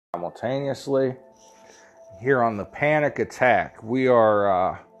simultaneously. Here on the Panic Attack, we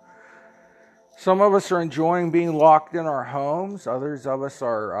are, some of us are enjoying being locked in our homes. Others of us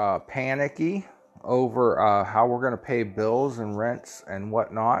are panicky over how we're going to pay bills and rents and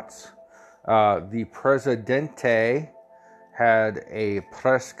whatnots. The Presidente had a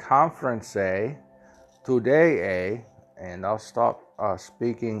press conference today, and I'll stop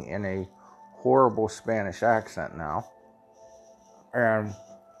speaking in a horrible Spanish accent now. And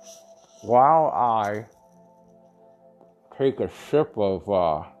while I take a sip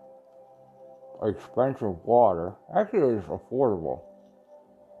of expensive water, actually it's affordable.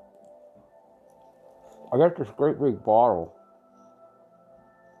 I got this great big bottle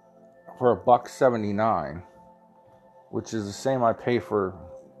for $1.79, which is the same I pay for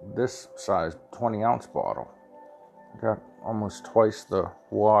this size 20-ounce bottle. I got almost twice the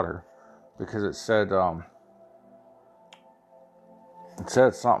water because it said something,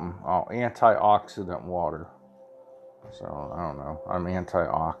 antioxidant water. So I don't know. I'm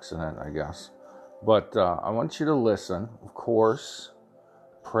antioxidant, I guess. But I want you to listen. Of course,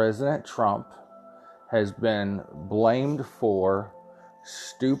 President Trump has been blamed for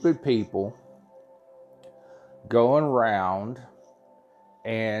stupid people going around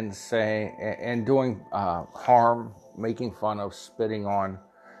and saying and doing harm, making fun of, spitting on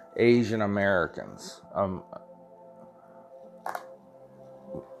Asian Americans.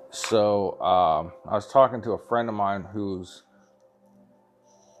 So I was talking to a friend of mine who's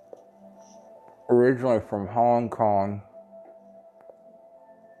originally from Hong Kong,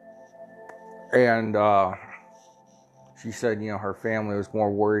 and she said, her family was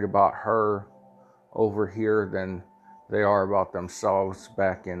more worried about her over here than they are about themselves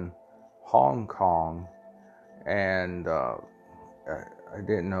back in Hong Kong. And I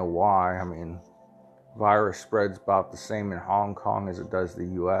didn't know why. I mean, virus spreads about the same in Hong Kong as it does the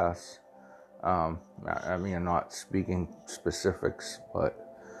U.S. I'm not speaking specifics, but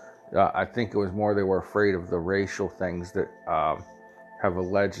I think it was more they were afraid of the racial things that have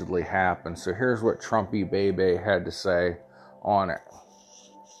allegedly happened. So here's what Trumpy Bebe had to say on it.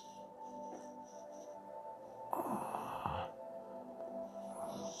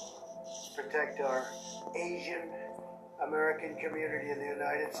 Protect our Asian American community in the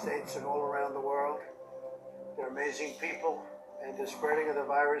United States and all around the world. They're amazing people, and the spreading of the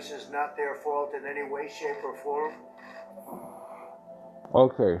virus is not their fault in any way, shape, or form.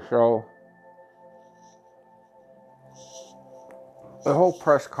 Okay, so the whole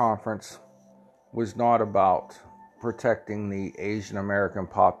press conference was not about protecting the Asian American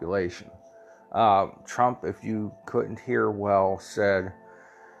population. Trump, if you couldn't hear well, said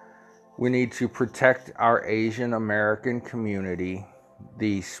we need to protect our Asian American community.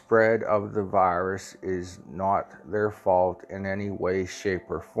 The spread of the virus is not their fault in any way, shape,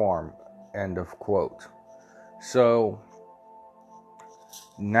 or form. End of quote. So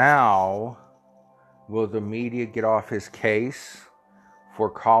now, will the media get off his case for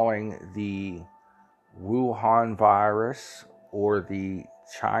calling the Wuhan virus or the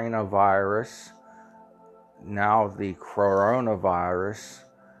China virus, now the coronavirus,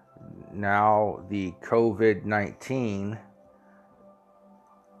 now the COVID-19?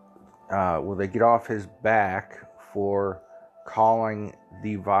 Will they get off his back for calling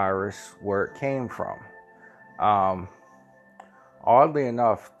the virus where it came from? Oddly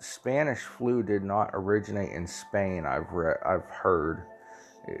enough, Spanish flu did not originate in Spain. I've heard.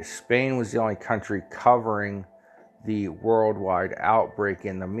 Spain was the only country covering the worldwide outbreak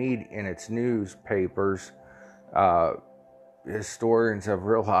in its newspapers. Historians have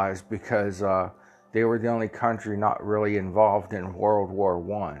realized because they were the only country not really involved in World War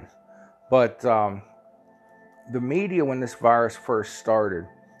I. But the media, when this virus first started,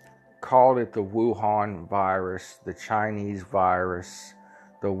 called it the Wuhan virus, the Chinese virus,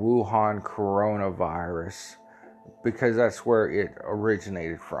 the Wuhan coronavirus, because that's where it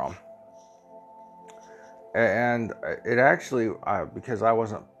originated from. And it actually, because I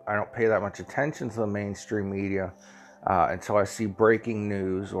don't pay that much attention to the mainstream media until I see breaking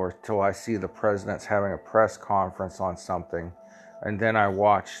news or until I see the president's having a press conference on something, and then I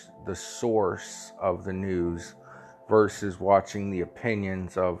watch the source of the news versus watching the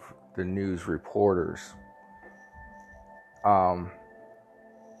opinions of the news reporters.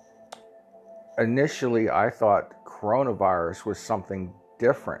 Initially, I thought coronavirus was something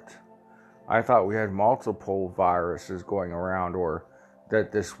different. I thought we had multiple viruses going around, or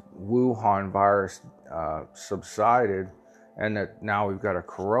that this Wuhan virus subsided, and that now we've got a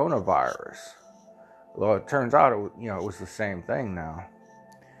coronavirus. Well, it turns out it was the same thing now.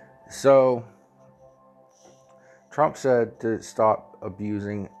 So Trump said to stop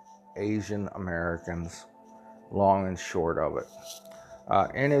abusing Asian Americans, long and short of it.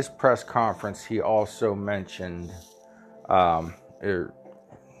 In his press conference, he also mentioned that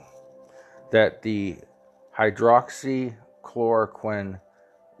the hydroxychloroquine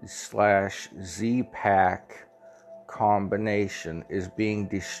 / Z-Pak combination is being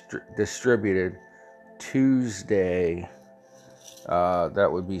distributed Tuesday. That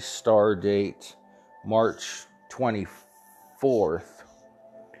would be star date March 24th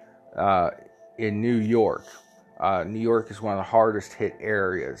in New York. New York is one of the hardest hit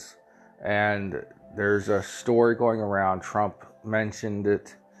areas, and there's a story going around. Trump mentioned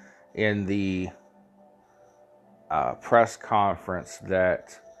it in the press conference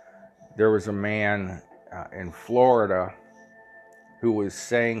that there was a man in Florida who was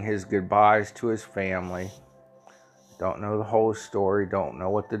saying his goodbyes to his family. Don't know the whole story, don't know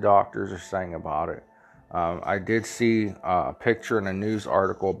what the doctors are saying about it. I did see a picture in a news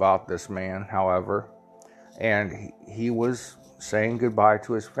article about this man, however, and he was saying goodbye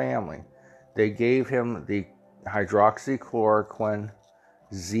to his family. They gave him the hydroxychloroquine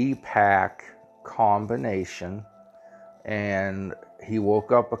Z-Pak combination, and he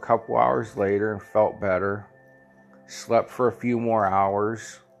woke up a couple hours later and felt better, slept for a few more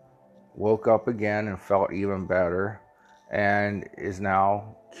hours, woke up again and felt even better, and is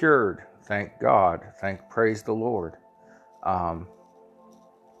now cured. Thank God. Praise the Lord.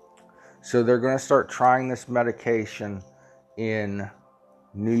 So they're going to start trying this medication in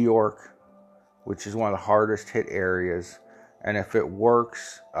New York, which is one of the hardest hit areas. And if it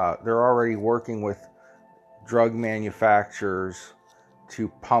works, they're already working with drug manufacturers to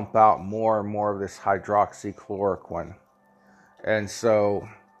pump out more and more of this hydroxychloroquine. And so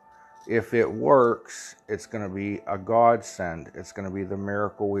if it works, it's going to be a godsend. It's going to be the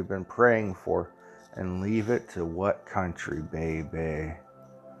miracle we've been praying for. And leave it to what country, baby?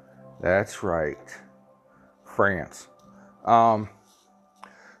 That's right. France.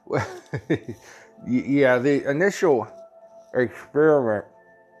 Yeah, the initial experiment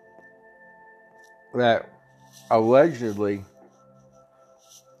that allegedly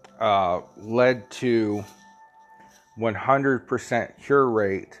led to 100% cure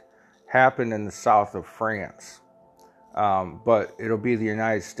rate happened in the south of France. But it'll be the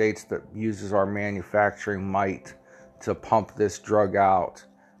United States that uses our manufacturing might to pump this drug out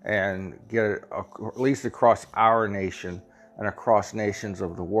and get it at least across our nation and across nations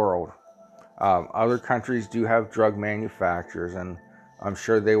of the world. Other countries do have drug manufacturers, and I'm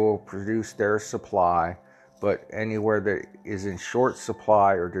sure they will produce their supply, but anywhere that is in short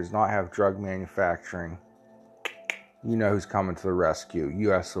supply or does not have drug manufacturing, you know who's coming to the rescue,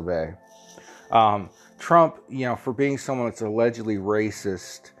 US of A. Trump, for being someone that's allegedly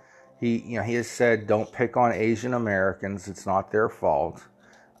racist, he has said, don't pick on Asian Americans, it's not their fault.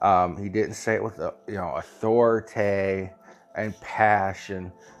 He didn't say it with authority and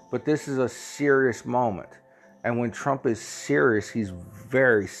passion, but this is a serious moment. And when Trump is serious, he's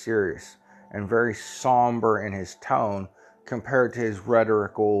very serious and very somber in his tone compared to his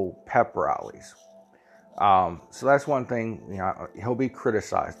rhetorical pep rallies. So that's one thing, he'll be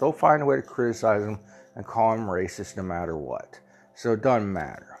criticized. They'll find a way to criticize him and call him racist no matter what. So it doesn't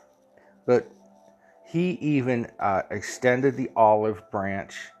matter. But he even extended the olive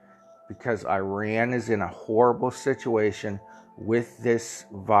branch because Iran is in a horrible situation with this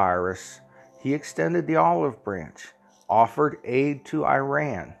virus. He extended the olive branch, offered aid to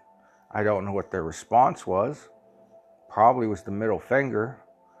Iran. I don't know what their response was. Probably was the middle finger,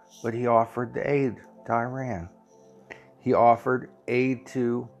 but he offered the aid to Iran. He offered aid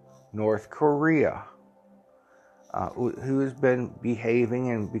to North Korea, who has been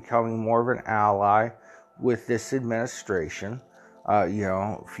behaving and becoming more of an ally with this administration. A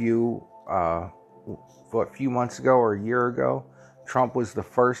few months ago or a year ago, Trump was the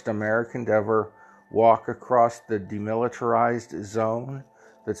first American to ever walk across the demilitarized zone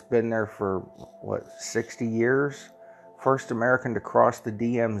that's been there for 60 years. First American to cross the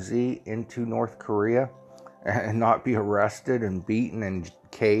DMZ into North Korea and not be arrested and beaten and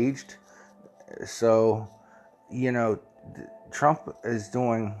caged. So, Trump is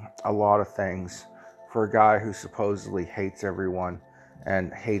doing a lot of things for a guy who supposedly hates everyone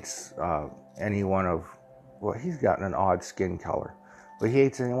and hates anyone of, he's got an odd skin color, but he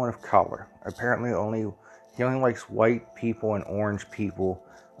hates anyone of color. Apparently he only likes white people and orange people,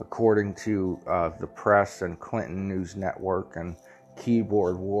 according to the press and Clinton News Network and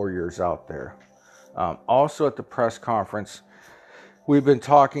keyboard warriors out there. Also at the press conference, we've been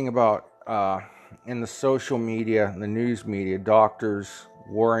talking about in the social media, the news media, doctors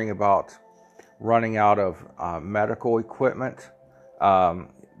worrying about running out of medical equipment.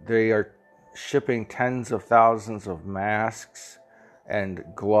 they are shipping tens of thousands of masks and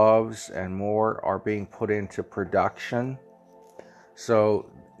gloves and more are being put into production. So,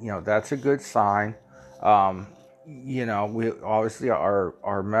 that's a good sign. We obviously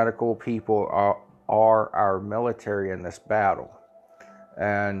our medical people are our military in this battle.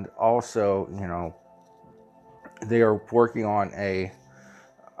 And also, they are working on a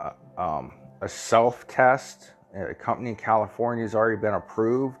self-test. A company in California has already been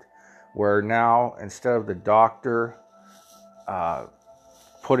approved, where now instead of the doctor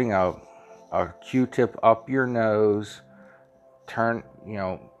putting a Q-tip up your nose, Trump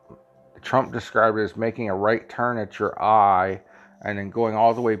described it as making a right turn at your eye and then going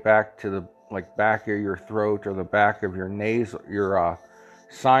all the way back to the back of your throat or the back of your nasal, your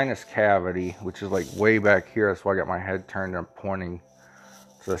sinus cavity, which is way back here. That's why I got my head turned and pointing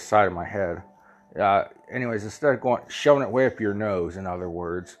to the side of my head. Anyways, instead of shoving it way up your nose, in other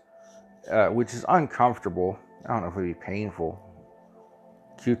words, which is uncomfortable. I don't know if it would be painful.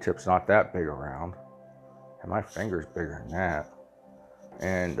 Q-tip's not that big around. And my finger's bigger than that.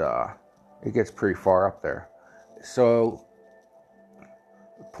 And it gets pretty far up there. So,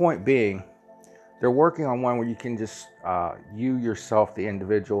 the point being, they're working on one where you can just, you yourself, the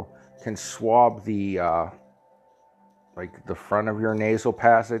individual, can swab the front of your nasal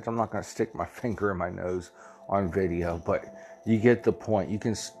passage. I'm not going to stick my finger in my nose on video, but you get the point. You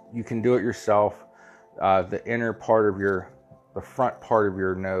can do it yourself. The inner part of the front part of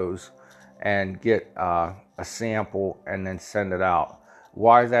your nose, and get a sample and then send it out.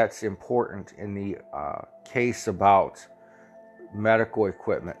 Why that's important in the case about medical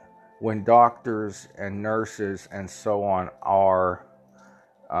equipment. When doctors and nurses and so on are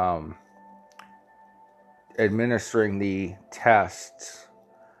administering the tests,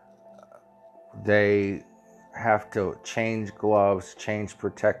 they have to change gloves, change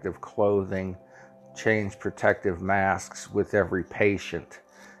protective clothing, change protective masks with every patient.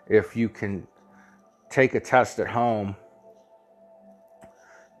 If you can take a test at home,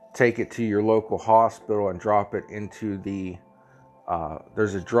 take it to your local hospital and drop it into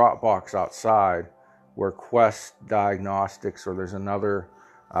there's a drop box outside where Quest Diagnostics, or there's another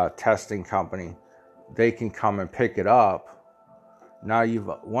testing company, they can come and pick it up. Now you've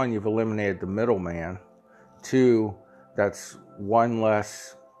eliminated the middleman. 2, that's one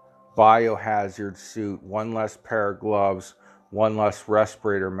less biohazard suit, one less pair of gloves, one less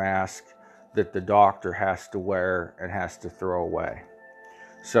respirator mask that the doctor has to wear and has to throw away.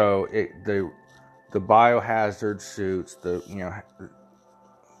 So the biohazard suits, they're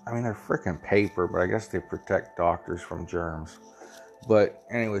freaking paper, but I guess they protect doctors from germs. But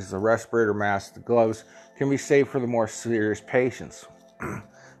anyways, the respirator mask, the gloves can be saved for the more serious patients.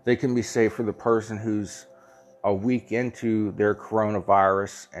 They can be saved for the person who's a week into their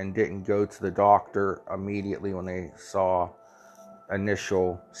coronavirus and didn't go to the doctor immediately when they saw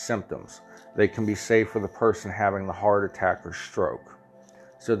initial symptoms. They can be saved for the person having the heart attack or stroke.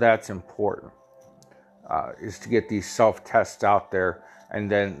 So that's important, is to get these self-tests out there, and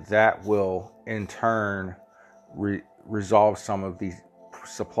then that will in turn resolve some of these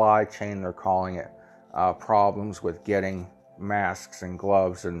supply chain, they're calling it, problems with getting masks and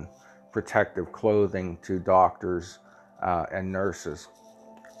gloves and protective clothing to doctors and nurses.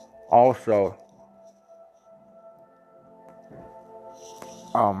 Also,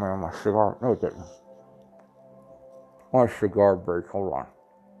 oh man, my cigar, no it didn't. My cigar break, hold on.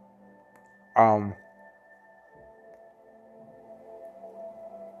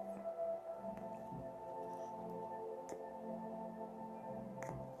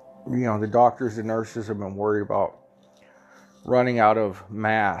 The doctors and nurses have been worried about running out of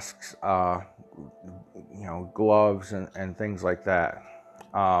masks, gloves and things like that.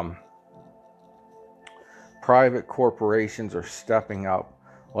 Private corporations are stepping up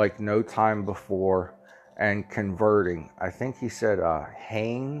like no time before and converting. I think he said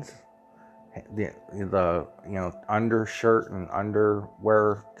Hanes, the undershirt and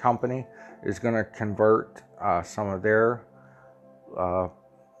underwear company, is going to convert some of their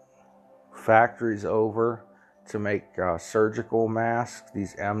factories over to make surgical masks,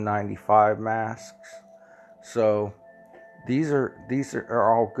 these N95 masks. So these are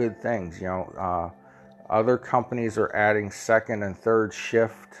all good things. Other companies are adding second and third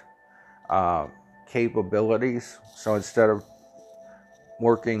shift capabilities. So instead of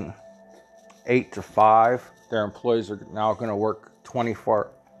working 8 to 5, their employees are now going to work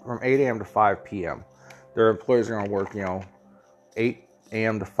 24 from 8 a.m. to 5 p.m. Their employees are going to work, 8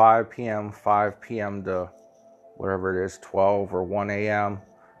 a.m. to 5 p.m., 5 p.m. to whatever it is, 12 or 1 a.m.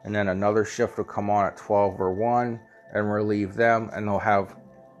 And then another shift will come on at 12 or 1 and relieve them, and they'll have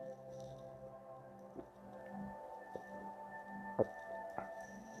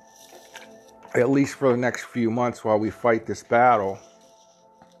at least for the next few months while we fight this battle,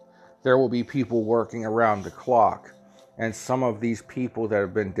 there will be people working around the clock. And some of these people that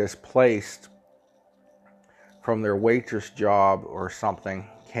have been displaced from their waitress job or something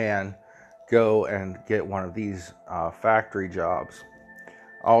can go and get one of these factory jobs.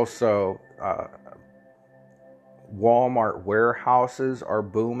 Also, Walmart warehouses are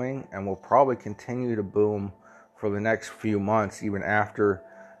booming and will probably continue to boom for the next few months, even after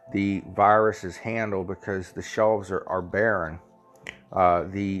the virus is handled, because the shelves are barren.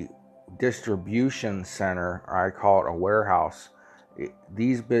 The distribution center, I call it a warehouse,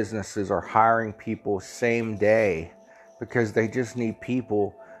 these businesses are hiring people same day because they just need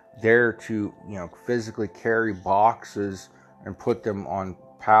people there to, physically carry boxes and put them on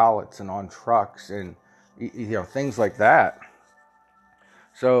pallets and on trucks and, things like that.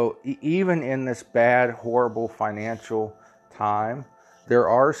 So even in this bad, horrible financial time, there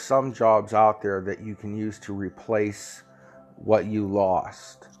are some jobs out there that you can use to replace what you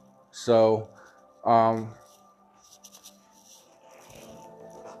lost. So,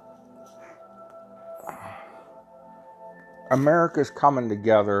 America's coming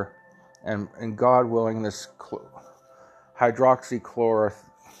together, and God willing, this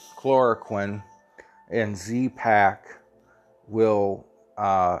hydroxychloroquine and Z-Pak will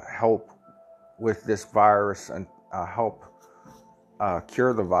help with this virus and help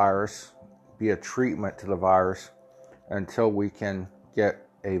cure the virus, be a treatment to the virus until we can get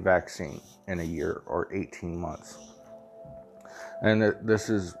a vaccine in a year or 18 months. And this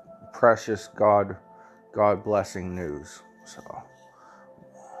is precious God blessing news. So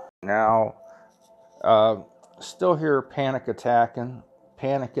now, still hear panic in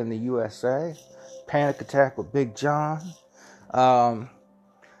the USA, panic attack with Big John. The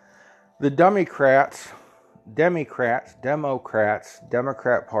Democrat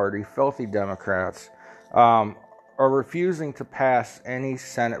Party, filthy Democrats, are refusing to pass any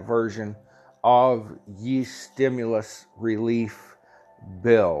Senate version of ye stimulus relief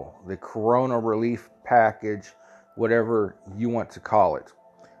bill, the Corona relief package, whatever you want to call it.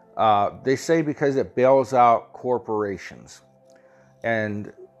 They say because it bails out corporations.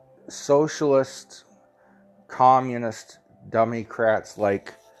 And socialist, communist Democrats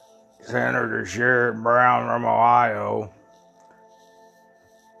like Senator Sherrod Brown from Ohio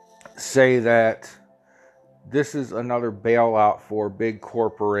say that this is another bailout for big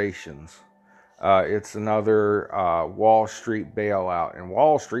corporations. It's another Wall Street bailout. And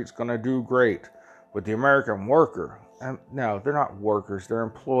Wall Street's going to do great. But the American worker, no, they're not workers, they're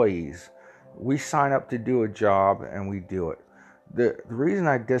employees. We sign up to do a job and we do it. The reason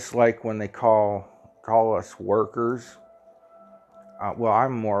I dislike when they call us workers, well,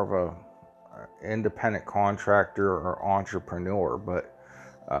 I'm more of a independent contractor or entrepreneur, but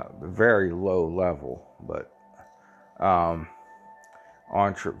very low level, but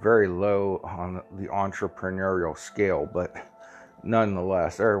very low on the entrepreneurial scale, but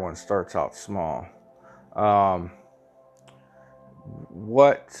nonetheless, everyone starts out small. The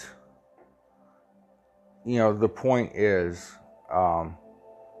point is, the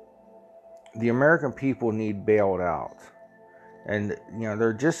American people need bailed out. And, there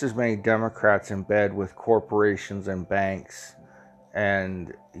are just as many Democrats in bed with corporations and banks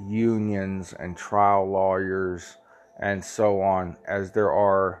and unions and trial lawyers and so on as there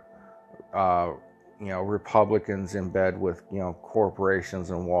are, Republicans in bed with,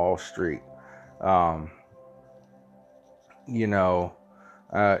 corporations and Wall Street. Nancy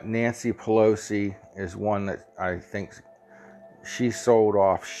Pelosi is one that I think she sold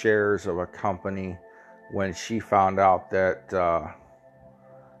off shares of a company when she found out that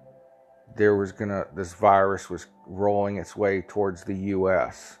this virus was rolling its way towards the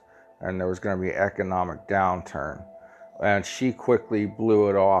U.S. and there was going to be an economic downturn. And she quickly blew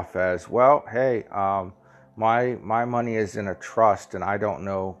it off as, well, hey, my money is in a trust and I don't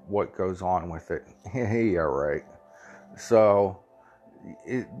know what goes on with it. Yeah, right. So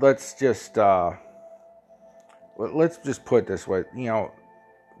let's just put it this way.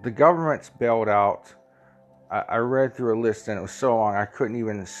 The government's bailed out. I read through a list and it was so long I couldn't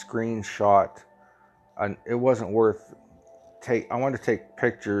even screenshot. It wasn't worth I wanted to take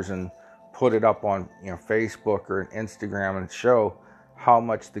pictures and put it up on Facebook or Instagram and show how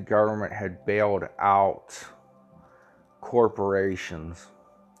much the government had bailed out corporations,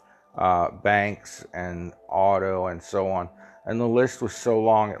 banks and auto and so on. And the list was so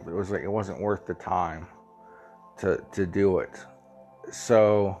long it was like it wasn't worth the time to do it.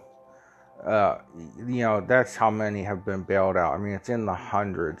 So that's how many have been bailed out. I mean, it's in the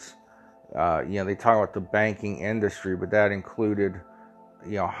hundreds. They talk about the banking industry, but that included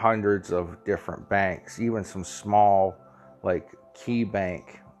hundreds of different banks, even some small, like Key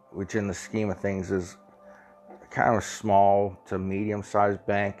Bank, which in the scheme of things is kind of a small to medium-sized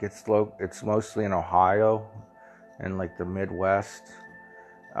bank. It's mostly in Ohio and like the Midwest.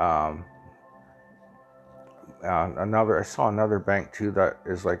 I saw another bank too that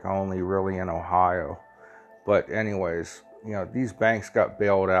is like only really in Ohio. But anyways, these banks got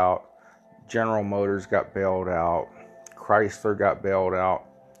bailed out. General Motors got bailed out. Chrysler got bailed out.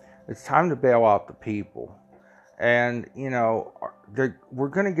 It's time to bail out the people. And, we're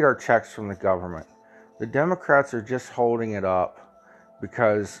going to get our checks from the government. The Democrats are just holding it up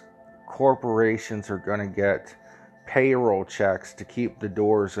because corporations are going to get payroll checks to keep the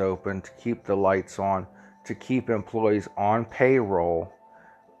doors open, to keep the lights on, to keep employees on payroll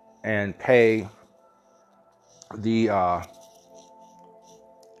and pay the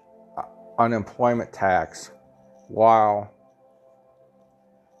unemployment tax while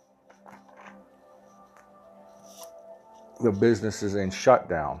the business is in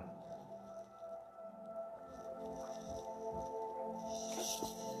shutdown.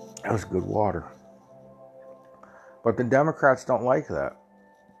 That was good water. But the Democrats don't like that.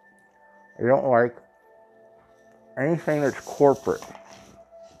 They don't like anything that's corporate.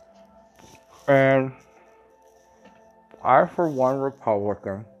 And I, for one,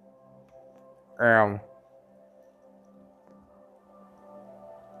 Republican, am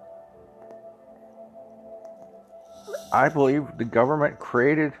I believe the government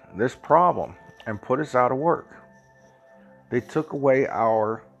created this problem and put us out of work. They took away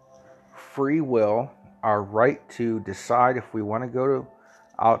our free will, our right to decide if we want to go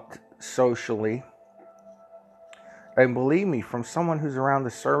out socially. And believe me, from someone who's around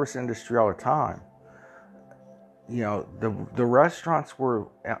the service industry all the time, the restaurants were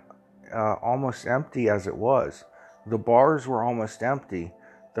almost empty as it was. The bars were almost empty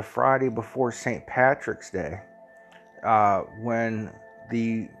the Friday before St. Patrick's Day, when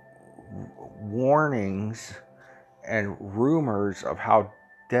the warnings and rumors of how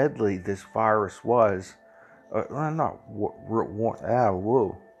deadly this virus was, they're not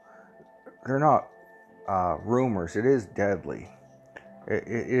rumors. It is deadly. It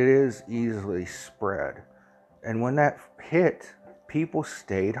is easily spread. And when that hit, people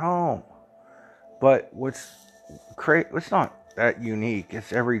stayed home. But it's not that unique.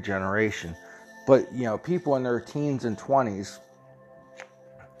 It's every generation. But, people in their teens and 20s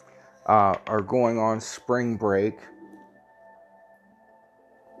are going on spring break.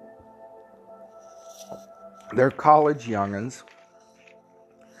 They're college youngins.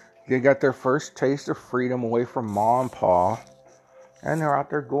 They got their first taste of freedom away from Ma and Pa, and they're out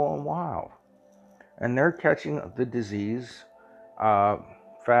there going wild. And they're catching the disease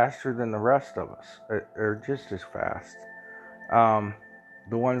faster than the rest of us. They're just as fast.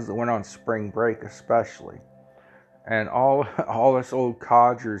 The ones that went on spring break especially. And all us old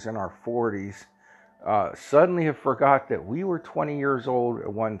codgers in our 40s suddenly have forgot that we were 20 years old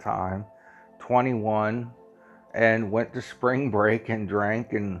at one time, 21, and went to spring break and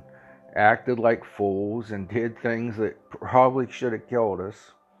drank and acted like fools and did things that probably should have killed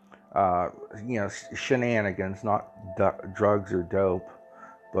us. Shenanigans, not drugs or dope,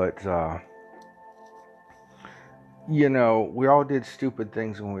 but we all did stupid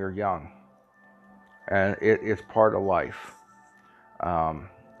things when we were young, and it's part of life. Young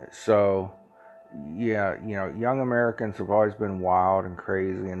Americans have always been wild and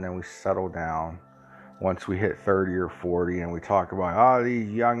crazy, and then we settle down once we hit 30 or 40, and we talk about, these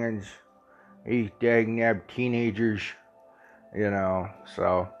youngins, these dagnab teenagers,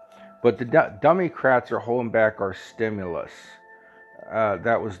 But the Democrats are holding back our stimulus.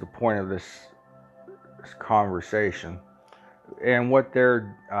 That was the point of this conversation. And what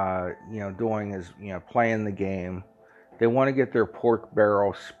they're, doing is, playing the game. They want to get their pork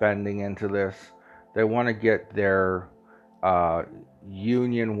barrel spending into this. They want to get their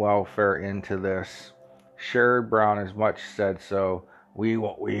union welfare into this. Sherrod Brown has much said so. We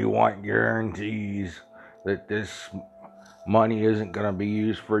want guarantees that this money isn't going to be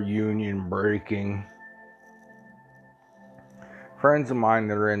used for union breaking. Friends of mine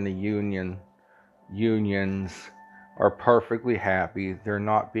that are in the unions are perfectly happy. They're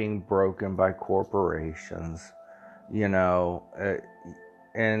not being broken by corporations, and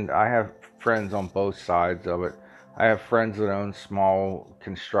I have friends on both sides of it. I have friends that own small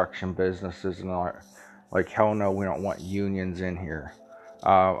construction businesses and are like, hell no, we don't want unions in here.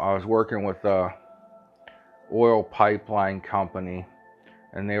 I was working with a oil pipeline company,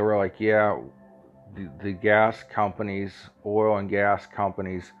 and they were like, yeah, the gas companies, oil and gas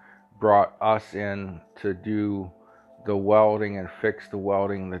companies, brought us in to do the welding and fix the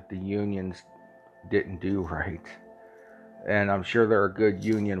welding that the unions didn't do right. And I'm sure there are good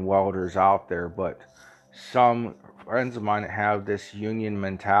union welders out there, but some friends of mine have this union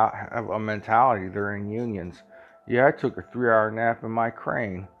mentality. They're in unions. Yeah, I took a 3-hour nap in my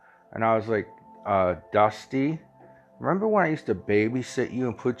crane. And I was like, Dusty, remember when I used to babysit you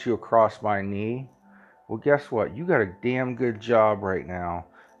and put you across my knee? Well, guess what? You got a damn good job right now.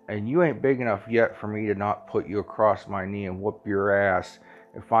 And you ain't big enough yet for me to not put you across my knee and whoop your ass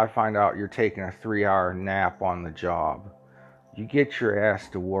if I find out you're taking a 3-hour nap on the job. You get your ass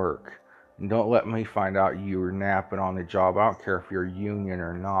to work. And don't let me find out you were napping on the job. I don't care if you're union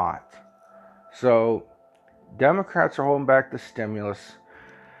or not. So, Democrats are holding back the stimulus.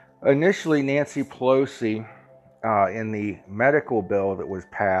 Initially, Nancy Pelosi, in the medical bill that was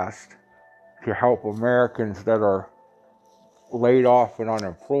passed to help Americans that are laid off and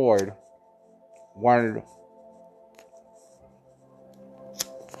unemployed, wanted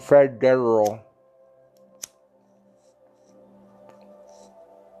federal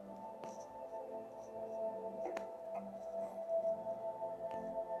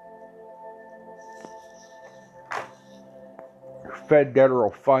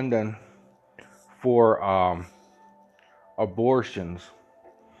funding for abortions,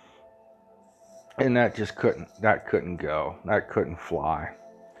 and that couldn't go. That couldn't fly.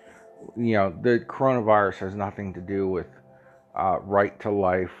 You know, the coronavirus has nothing to do with right to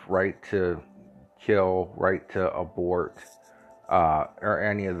life, right to kill, right to abort, or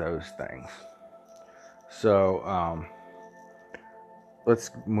any of those things. So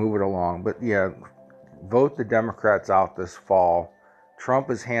let's move it along. But yeah, vote the Democrats out this fall.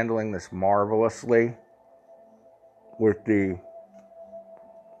 Trump is handling this marvelously with the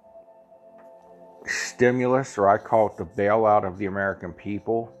stimulus, or I call it the bailout of the American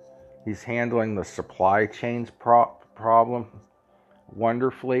people. He's handling the supply chains problem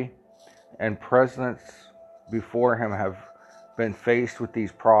wonderfully, and presidents before him have been faced with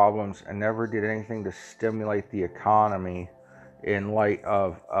these problems and never did anything to stimulate the economy in light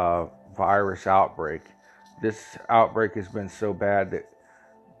of a virus outbreak. This outbreak has been so bad that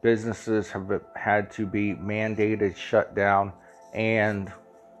businesses have had to be mandated, shut down, and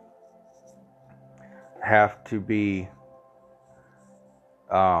have to be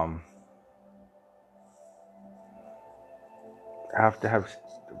American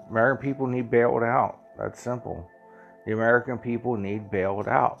people need bailed out. That's simple. The American people need bailed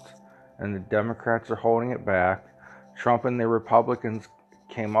out, and the Democrats are holding it back. Trump and the Republicans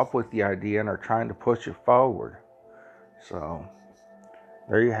came up with the idea and are trying to push it forward. So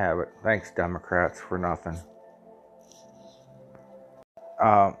there you have it. Thanks, Democrats, for nothing.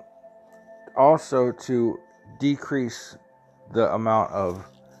 Also, to decrease the amount of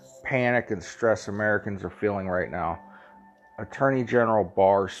panic and stress Americans are feeling right now, Attorney General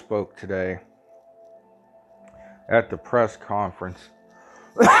Barr spoke today at the press conference.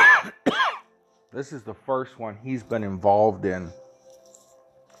 This is the first one he's been involved in.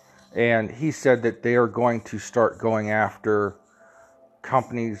 And he said that they are going to start going after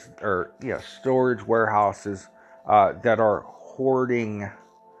companies, storage warehouses that are hoarding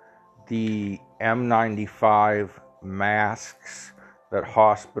the N95 masks that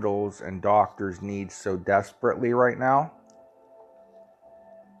hospitals and doctors need so desperately right now.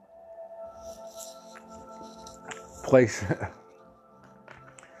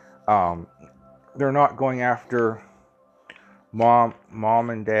 They're not going after mom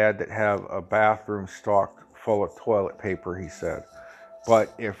and dad that have a bathroom stocked full of toilet paper, he said.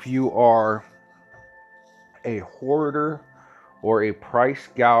 But if you are a hoarder or a price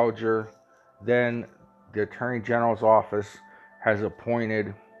gouger, then the Attorney General's office has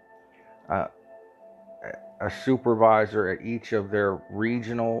appointed a supervisor at each of their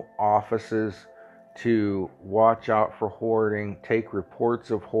regional offices to watch out for hoarding, take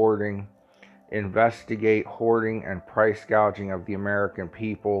reports of hoarding, investigate hoarding and price gouging of the American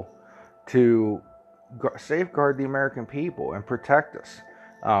people, to safeguard the American people and protect us.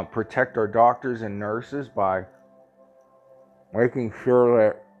 Protect our doctors and nurses by making sure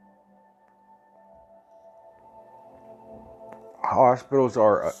that hospitals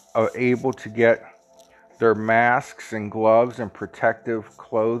are able to get their masks and gloves and protective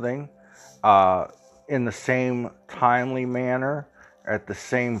clothing in the same timely manner at the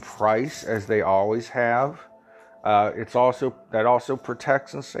same price as they always have. That also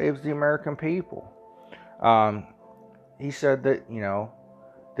protects and saves the American people. He said that,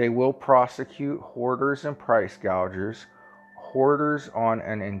 they will prosecute hoarders and price gougers, hoarders on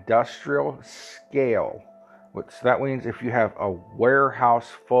an industrial scale. So that means if you have a warehouse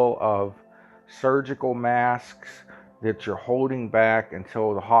full of surgical masks, that you're holding back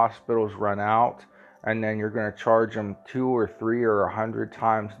until the hospitals run out, and then you're going to charge them 2 or 3 or 100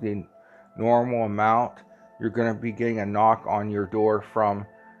 times the normal amount, you're going to be getting a knock on your door from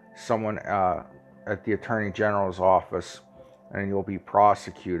someone at the Attorney General's office, and you'll be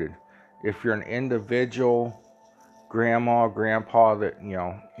prosecuted. If you're an individual grandma, grandpa that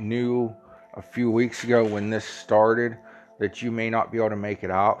knew a few weeks ago when this started that you may not be able to make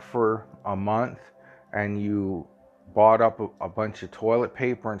it out for a month, and you bought up a bunch of toilet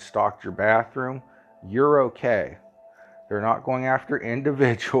paper and stocked your bathroom, you're okay. They're not going after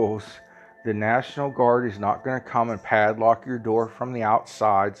individuals. The National Guard is not going to come and padlock your door from the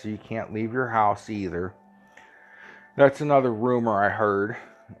outside so you can't leave your house either. That's another rumor I heard.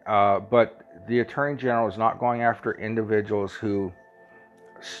 But the Attorney General is not going after individuals who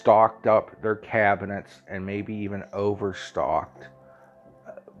stocked up their cabinets and maybe even overstocked,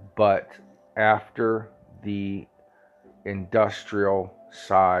 but after the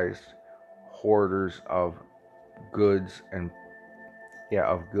industrial-sized hoarders of goods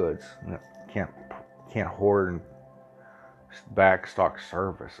Can't hoard and backstock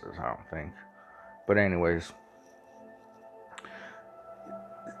services, I don't think. But anyways,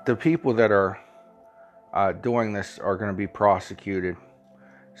 the people that are doing this are going to be prosecuted.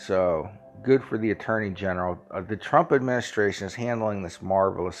 So good for the Attorney General. The Trump administration is handling this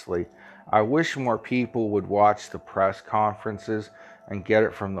marvelously. I wish more people would watch the press conferences and get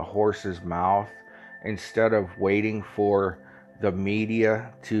it from the horse's mouth instead of waiting for the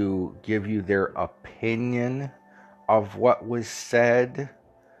media to give you their opinion of what was said.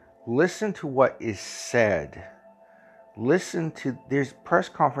 Listen to what is said. There's press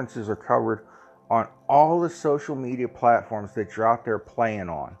conferences are covered on all the social media platforms that you're out there playing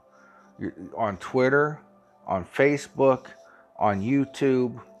on Twitter, on Facebook, on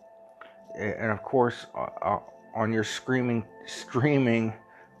YouTube, and of course on your streaming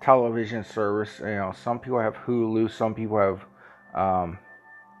television service. Some people have Hulu, some people have I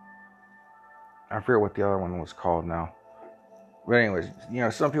forget what the other one was called now. But anyways,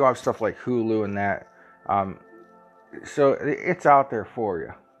 some people have stuff like Hulu and that. So it's out there for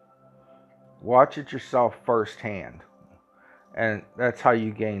you. Watch it yourself firsthand. And that's how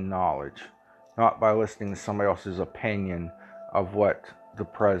you gain knowledge. Not by listening to somebody else's opinion of what the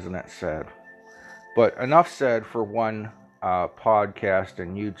president said. But enough said for one podcast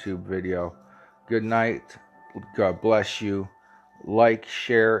and YouTube video. Good night. God bless you. Like,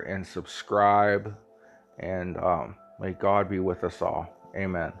 share, and subscribe. And may God be with us all.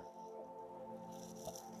 Amen.